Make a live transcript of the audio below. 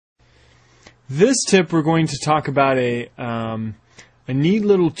This tip we're going to talk about a neat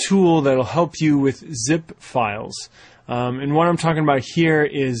little tool that will help you with zip files. And what I'm talking about here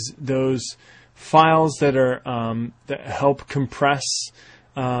is those files that are that help compress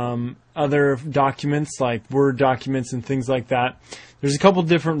other documents like Word documents and things like that. There's a couple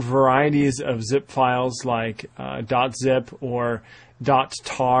different varieties of zip files like .zip or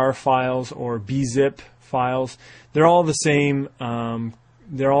 .tar files or bzip files. They're all the same.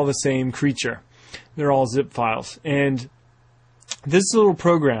 They're all the same creature. They're all zip files. And this little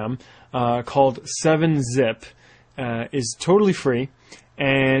program called Unzip is totally free,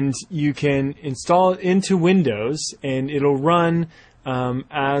 and you can install it into Windows, and it'll run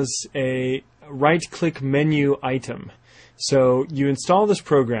as a right-click menu item. So you install this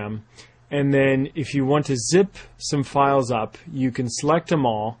program, and then if you want to zip some files up, you can select them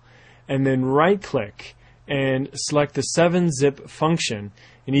all, and then right-click and select the 7-zip function,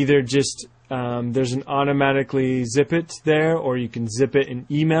 and either just there's an automatically zip it there, or you can zip it and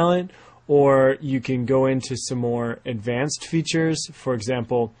email it, or you can go into some more advanced features. For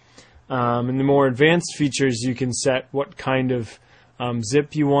example, in the more advanced features, you can set what kind of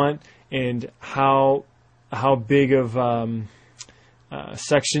zip you want and how big of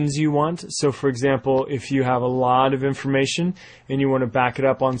sections you want. So for example, if you have a lot of information and you want to back it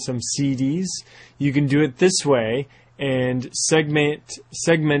up on some CDs, you can do it this way and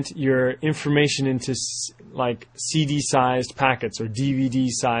segment your information into like CD-sized packets or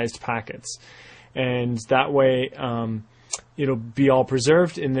DVD-sized packets, and that way it'll be all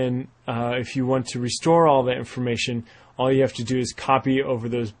preserved. And then if you want to restore all that information, all you have to do is copy over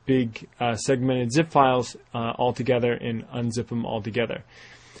those big segmented zip files all together and unzip them all together.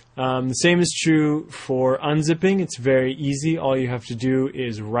 The same is true for unzipping. It's very easy. All you have to do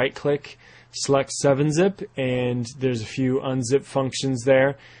is right-click, select 7-zip, and there's a few unzip functions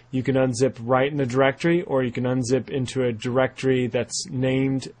there. You can unzip right in the directory, or you can unzip into a directory that's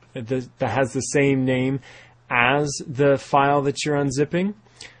named that has the same name as the file that you're unzipping.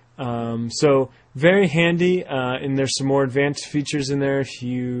 So very handy, and there's some more advanced features in there if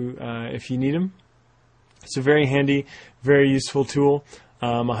you need them. It's a very handy, very useful tool.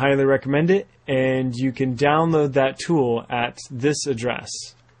 I highly recommend it, and you can download that tool at this address.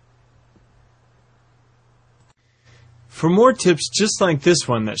 For more tips just like this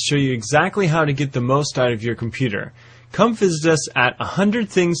one that show you exactly how to get the most out of your computer, come visit us at 100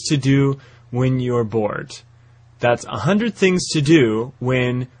 Things to Do When You're Bored. That's 100 Things to Do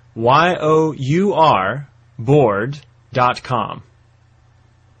When YOUR bored.com.